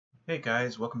Hey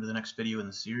guys, welcome to the next video in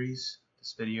the series.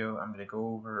 This video I'm going to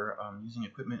go over using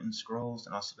equipment and scrolls,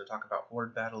 and also to talk about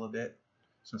Horde battle a bit,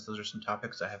 since those are some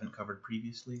topics I haven't covered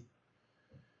previously.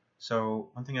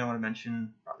 So one thing I want to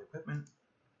mention about the equipment,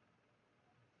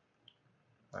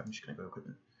 I'm just going to go to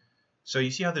equipment. So you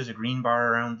see how there's a green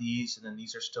bar around these, and then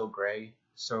these are still gray.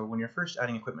 So when you're first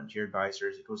adding equipment to your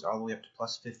advisors, it goes all the way up to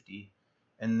plus 50,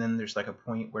 and then there's like a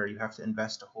point where you have to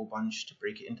invest a whole bunch to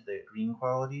break it into the green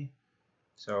quality.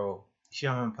 So you see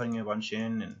how I'm putting a bunch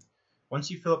in, and once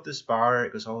you fill up this bar,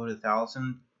 it goes all the way to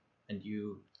 1,000, and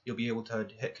you'll be able to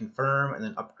hit confirm and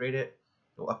then upgrade it.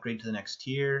 It'll upgrade to the next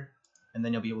tier, and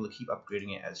then you'll be able to keep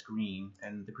upgrading it as green.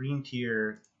 And the green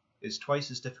tier is twice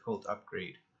as difficult to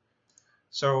upgrade.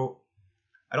 So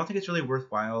I don't think it's really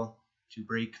worthwhile to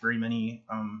break very many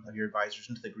of your advisors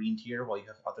into the green tier while you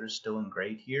have others still in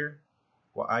gray tier.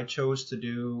 What I chose to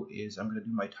do is I'm going to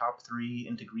do my top 3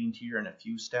 into green tier and a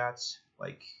few stats,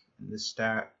 like in this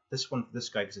stat, this one for this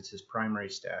guy because it's his primary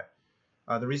stat.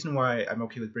 The reason why I'm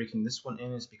okay with breaking this one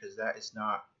in is because that is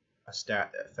not a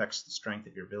stat that affects the strength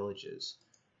of your villages.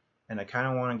 And I kind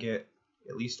of want to get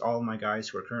at least all of my guys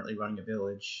who are currently running a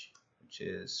village, which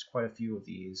is quite a few of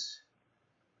these.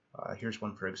 Here's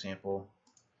one for example.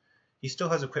 He still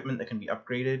has equipment that can be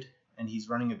upgraded, and he's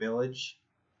running a village.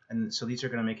 And so these are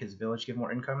going to make his village give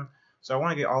more income. So I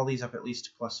want to get all these up at least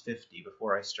to plus 50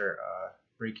 before I start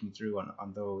breaking through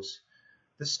on those.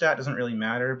 This stat doesn't really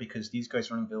matter because these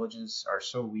guys running villages are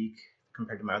so weak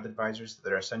compared to my other advisors that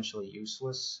they're essentially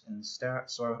useless in the stat.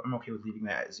 So I'm okay with leaving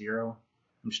that at 0.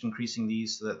 I'm just increasing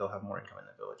these so that they'll have more income in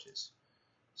the villages.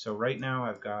 So right now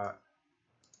I've got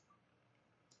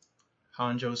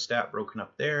Hanjo's stat broken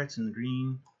up there. It's in the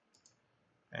green.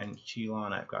 And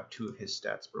Chilon, I've got 2 of his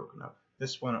stats broken up.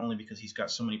 This one only because he's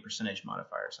got so many percentage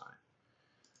modifiers on it.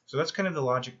 So that's kind of the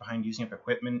logic behind using up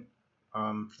equipment.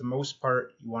 For the most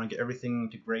part, you want to get everything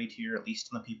to gray tier, at least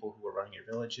on the people who are running your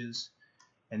villages.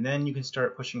 And then you can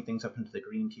start pushing things up into the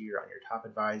green tier on your top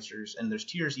advisors. And there's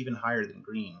tiers even higher than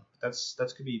green. That's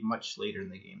going to be much later in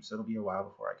the game, so it'll be a while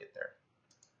before I get there.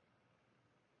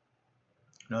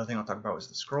 Another thing I'll talk about is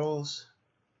the scrolls.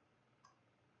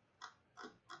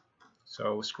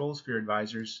 So scrolls for your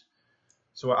advisors.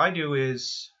 So what I do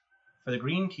is, for the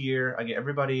green tier, I get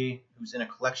everybody who's in a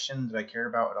collection that I care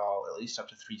about at all, at least up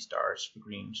to 3 stars for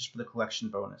green, just for the collection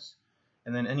bonus.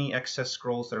 And then any excess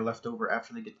scrolls that are left over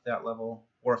after they get to that level,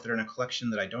 or if they're in a collection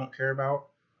that I don't care about,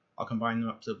 I'll combine them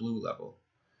up to the blue level.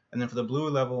 And then for the blue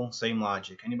level, same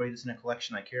logic. Anybody that's in a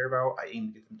collection I care about, I aim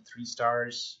to get them to 3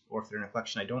 stars, or if they're in a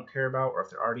collection I don't care about, or if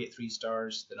they're already at 3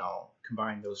 stars, then I'll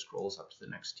combine those scrolls up to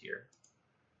the next tier.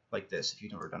 Like this, if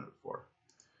you've never done it before.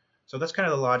 So that's kind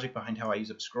of the logic behind how I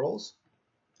use up scrolls.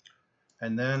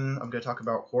 And then I'm going to talk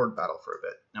about Horde battle for a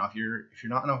bit. Now, if you're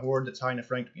not in a Horde that's high enough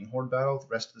rank to be in Horde battle, the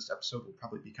rest of this episode will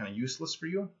probably be kind of useless for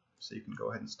you. So you can go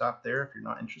ahead and stop there if you're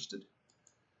not interested.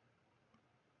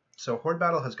 So Horde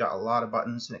battle has got a lot of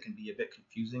buttons, and it can be a bit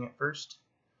confusing at first.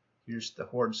 Here's the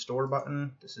Horde store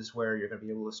button. This is where you're going to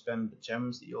be able to spend the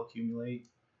gems that you'll accumulate.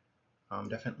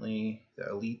 Definitely the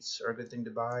elites are a good thing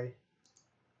to buy.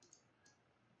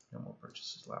 No more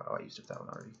purchases allowed. Oh, I used up that one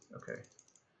already. Okay.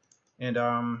 And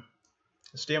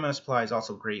the stamina supply is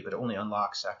also great, but it only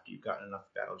unlocks after you've gotten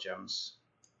enough battle gems.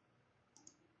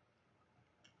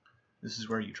 This is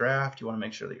where you draft. You want to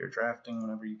make sure that you're drafting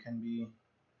whenever you can be.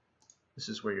 This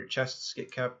is where your chests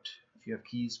get kept. If you have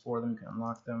keys for them, you can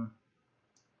unlock them.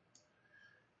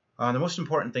 The most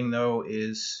important thing, though,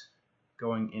 is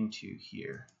going into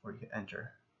here, where you hit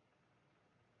enter.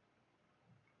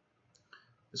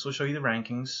 This will show you the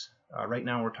rankings. Right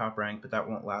now we're top ranked, but that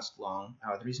won't last long.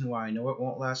 The reason why I know it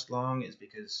won't last long is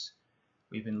because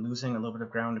we've been losing a little bit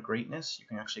of ground to greatness. You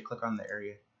can actually click on the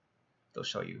area. They'll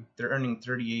show you. They're earning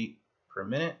 38 per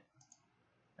minute,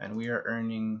 and we are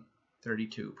earning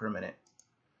 32 per minute.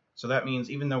 So that means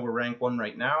even though we're rank 1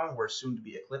 right now, we're soon to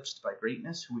be eclipsed by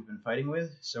greatness, who we've been fighting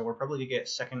with. So we're probably going to get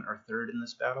 2nd or 3rd in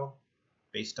this battle,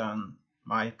 based on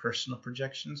my personal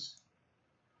projections.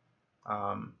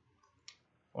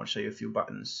 I want to show you a few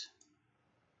buttons.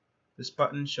 This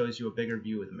button shows you a bigger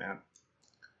view of the map.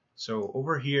 So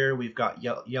over here we've got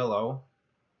yellow,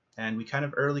 and we kind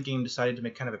of early game decided to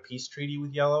make kind of a peace treaty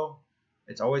with yellow.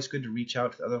 It's always good to reach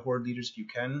out to the other Horde leaders if you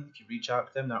can. If you reach out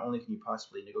to them, not only can you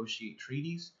possibly negotiate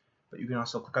treaties, but you can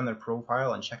also click on their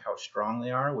profile and check how strong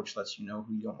they are, which lets you know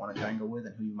who you don't want to tangle with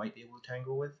and who you might be able to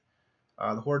tangle with.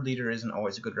 The Horde leader isn't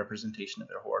always a good representation of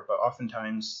their Horde, but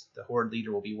oftentimes the Horde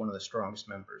leader will be one of the strongest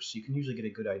members, so you can usually get a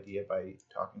good idea by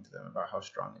talking to them about how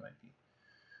strong they might be.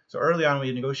 So early on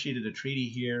we negotiated a treaty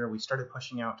here. We started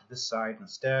pushing out to this side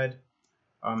instead.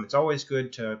 It's always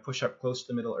good to push up close to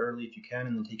the middle early if you can,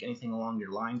 and then take anything along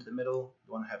your line to the middle.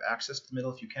 You want to have access to the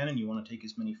middle if you can, and you want to take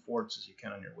as many forts as you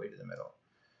can on your way to the middle.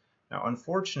 Now,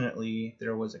 unfortunately,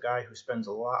 there was a guy who spends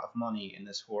a lot of money in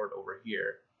this horde over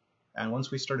here, and once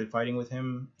we started fighting with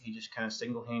him, he just kind of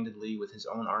single-handedly, with his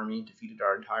own army, defeated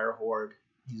our entire horde.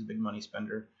 He's a big money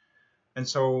spender. And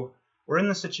so we're in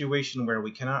the situation where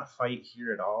we cannot fight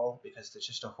here at all because it's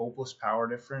just a hopeless power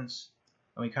difference.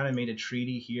 And we kind of made a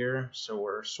treaty here, so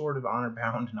we're sort of honor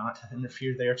bound not to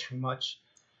interfere there too much.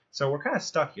 So we're kind of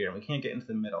stuck here, and we can't get into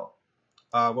the middle.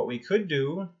 What we could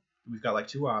do, we've got like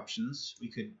two options. We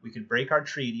could break our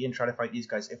treaty and try to fight these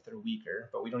guys if they're weaker,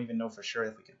 but we don't even know for sure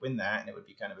if we could win that, and it would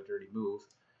be kind of a dirty move.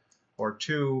 Or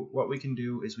two, what we can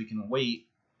do is we can wait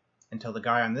until the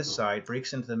guy on this side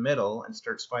breaks into the middle and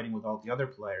starts fighting with all the other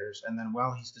players, and then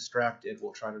while he's distracted,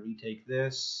 we'll try to retake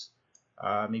this.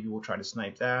 Maybe we'll try to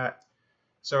snipe that.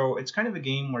 So it's kind of a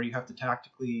game where you have to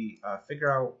tactically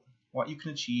figure out what you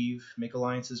can achieve, make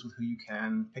alliances with who you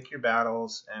can, pick your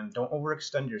battles, and don't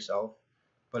overextend yourself,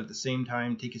 but at the same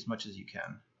time take as much as you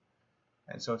can.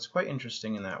 And so it's quite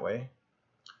interesting in that way.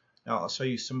 Now I'll show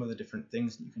you some of the different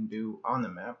things that you can do on the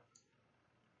map.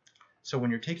 So when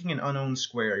you're taking an unowned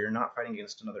square, you're not fighting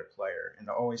against another player, and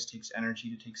it always takes energy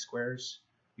to take squares.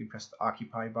 You press the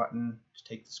occupy button to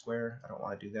take the square. I don't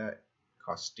want to do that. It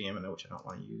costs stamina, which I don't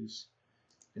want to use.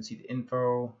 You can see the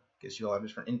info, gives you a lot of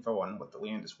different info on what the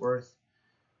land is worth.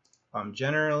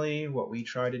 Generally, what we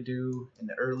try to do in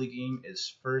the early game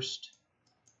is first,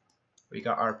 we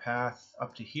got our path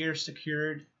up to here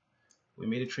secured. We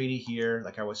made a treaty here,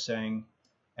 like I was saying,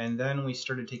 and then we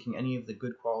started taking any of the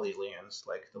good quality lands,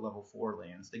 like the level 4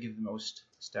 lands. They give the most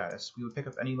status. We would pick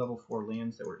up any level 4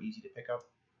 lands that were easy to pick up.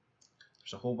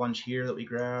 There's a whole bunch here that we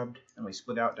grabbed, and we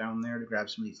split out down there to grab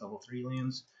some of these level 3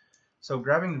 lands. So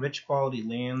grabbing rich quality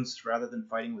lands rather than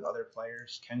fighting with other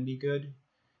players can be good.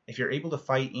 If you're able to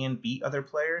fight and beat other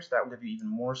players, that will give you even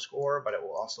more score, but it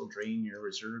will also drain your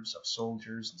reserves of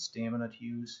soldiers and stamina to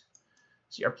use.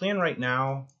 See, our plan right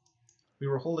now, we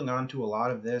were holding on to a lot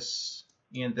of this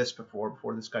and this before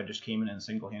this guy just came in and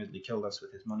single-handedly killed us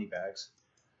with his money bags.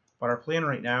 But our plan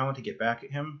right now to get back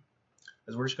at him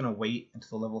is we're just going to wait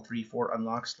until the level 3-4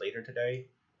 unlocks later today,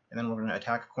 and then we're going to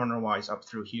attack corner-wise up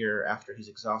through here after he's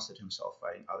exhausted himself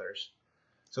fighting others.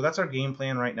 So that's our game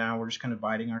plan right now. We're just kind of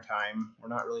biding our time. We're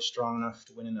not really strong enough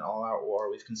to win an all-out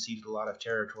war. We've conceded a lot of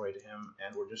territory to him,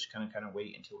 and we're just kind of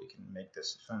wait until we can make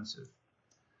this offensive.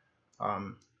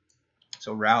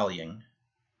 So rallying.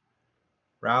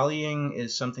 Rallying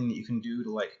is something that you can do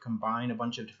to like combine a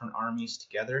bunch of different armies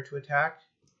together to attack.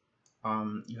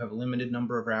 You have a limited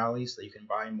number of rallies that you can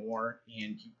buy more,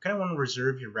 and you kind of want to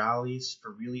reserve your rallies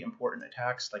for really important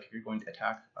attacks, like if you're going to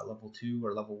attack a level 2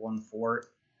 or level 1 fort.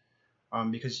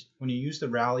 Because when you use the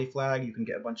rally flag, you can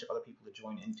get a bunch of other people to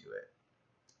join into it.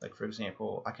 Like for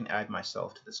example, I can add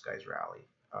myself to this guy's rally.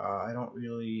 I don't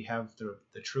really have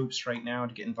the troops right now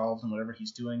to get involved in whatever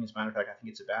he's doing. As a matter of fact, I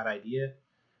think it's a bad idea.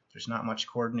 There's not much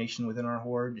coordination within our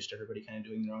horde, just everybody kind of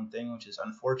doing their own thing, which is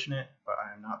unfortunate, but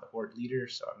I am not the horde leader,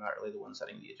 so I'm not really the one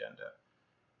setting the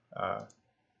agenda.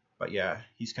 But yeah,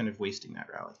 he's kind of wasting that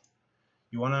rally.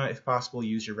 You want to, if possible,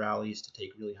 use your rallies to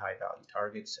take really high value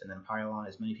targets and then pile on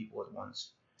as many people at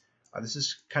once. This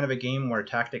is kind of a game where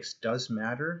tactics does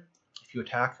matter. If you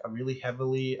attack a really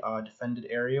heavily defended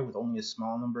area with only a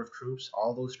small number of troops,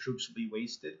 all those troops will be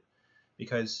wasted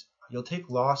because you'll take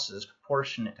losses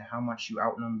proportionate to how much you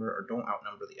outnumber or don't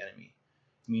outnumber the enemy.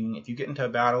 Meaning if you get into a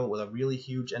battle with a really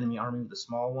huge enemy army with a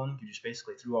small one, you just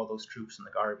basically threw all those troops in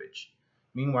the garbage.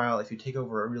 Meanwhile, if you take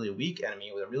over a really weak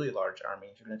enemy with a really large army,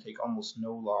 you're going to take almost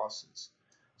no losses.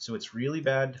 So it's really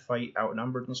bad to fight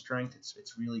outnumbered in strength.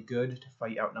 It's really good to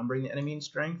fight outnumbering the enemy in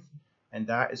strength. And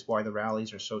that is why the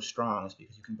rallies are so strong, is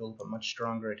because you can build up a much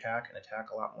stronger attack and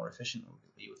attack a lot more efficiently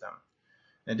with them.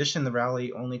 In addition, the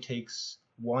rally only takes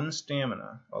 1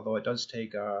 stamina, although it does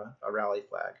take a rally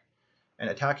flag. And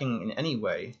attacking in any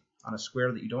way on a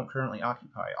square that you don't currently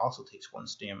occupy also takes 1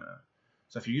 stamina.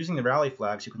 So if you're using the rally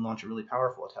flags, you can launch a really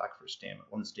powerful attack for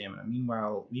 1 stamina.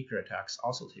 Meanwhile, weaker attacks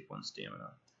also take 1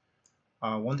 stamina.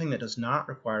 One thing that does not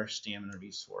require stamina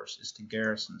resource is to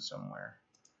garrison somewhere.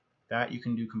 That you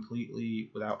can do completely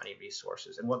without any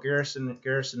resources. And what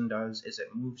garrison does is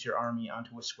it moves your army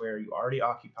onto a square you already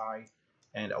occupy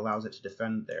and allows it to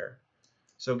defend there.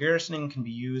 So garrisoning can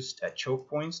be used at choke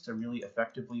points to really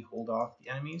effectively hold off the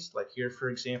enemies. Like here, for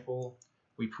example,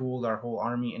 we pooled our whole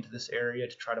army into this area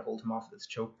to try to hold him off at this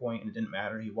choke point, and it didn't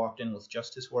matter. He walked in with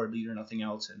just his horde leader, nothing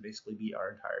else, and basically beat our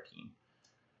entire team.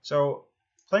 So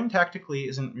playing tactically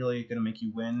isn't really going to make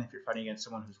you win if you're fighting against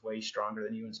someone who's way stronger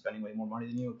than you and spending way more money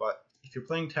than you, but if you're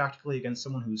playing tactically against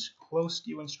someone who's close to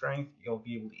you in strength, you'll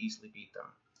be able to easily beat them.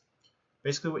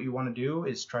 Basically what you want to do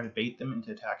is try to bait them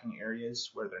into attacking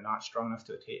areas where they're not strong enough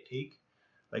to take.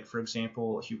 Like for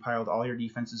example, if you piled all your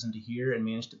defenses into here and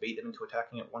managed to bait them into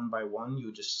attacking it one by one, you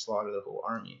would just slaughter the whole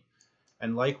army.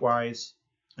 And likewise,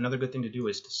 another good thing to do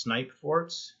is to snipe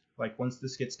forts. Like once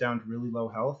this gets down to really low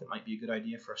health, it might be a good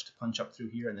idea for us to punch up through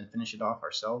here and then finish it off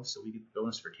ourselves so we get the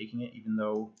bonus for taking it, even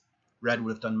though Red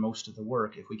would have done most of the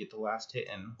work. If we get the last hit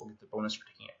in, we'll get the bonus for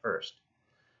taking it first.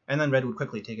 And then Red would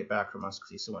quickly take it back from us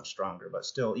because he's so much stronger, but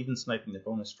still, even sniping the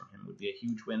bonus from him would be a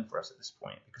huge win for us at this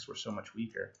point because we're so much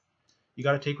weaker. You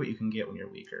got to take what you can get when you're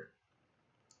weaker.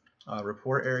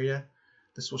 Report area.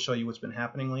 This will show you what's been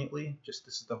happening lately. This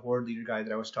is the Horde leader guy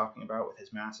that I was talking about with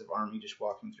his massive army just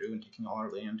walking through and taking all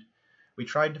our land. We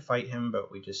tried to fight him,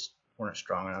 but we just weren't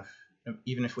strong enough.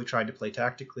 Even if we tried to play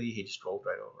tactically, he just rolled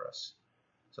right over us.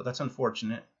 So that's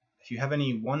unfortunate. If you have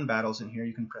any won battles in here,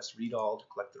 you can press read all to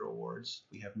collect the rewards.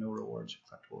 We have no rewards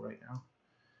collectible right now.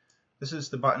 This is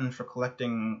the button for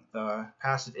collecting the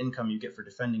passive income you get for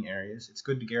defending areas. It's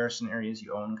good to garrison areas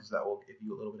you own because that will give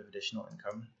you a little bit of additional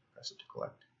income. Press it to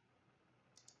collect.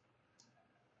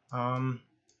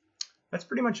 That's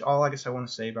pretty much all I guess I want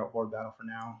to say about Horde Battle for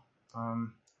now.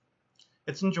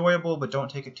 It's enjoyable, but don't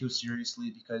take it too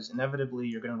seriously because inevitably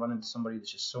you're going to run into somebody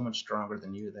that's just so much stronger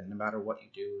than you that no matter what you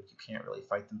do, you can't really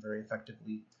fight them very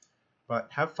effectively. But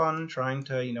have fun trying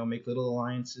to, make little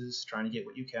alliances, trying to get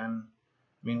what you can.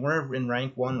 I mean, we're in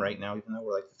rank 1 right now, even though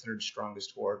we're like the 3rd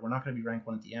strongest horde. We're not going to be rank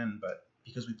 1 at the end, but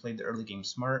because we played the early game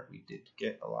smart, we did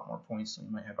get a lot more points than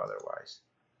we might have otherwise.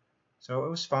 So it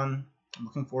was fun. I'm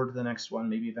looking forward to the next one.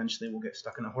 Maybe eventually we'll get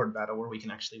stuck in a horde battle where we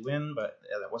can actually win, but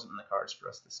yeah, that wasn't in the cards for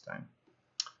us this time.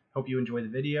 Hope you enjoy the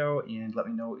video, and let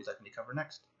me know what you'd like me to cover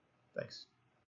next. Thanks.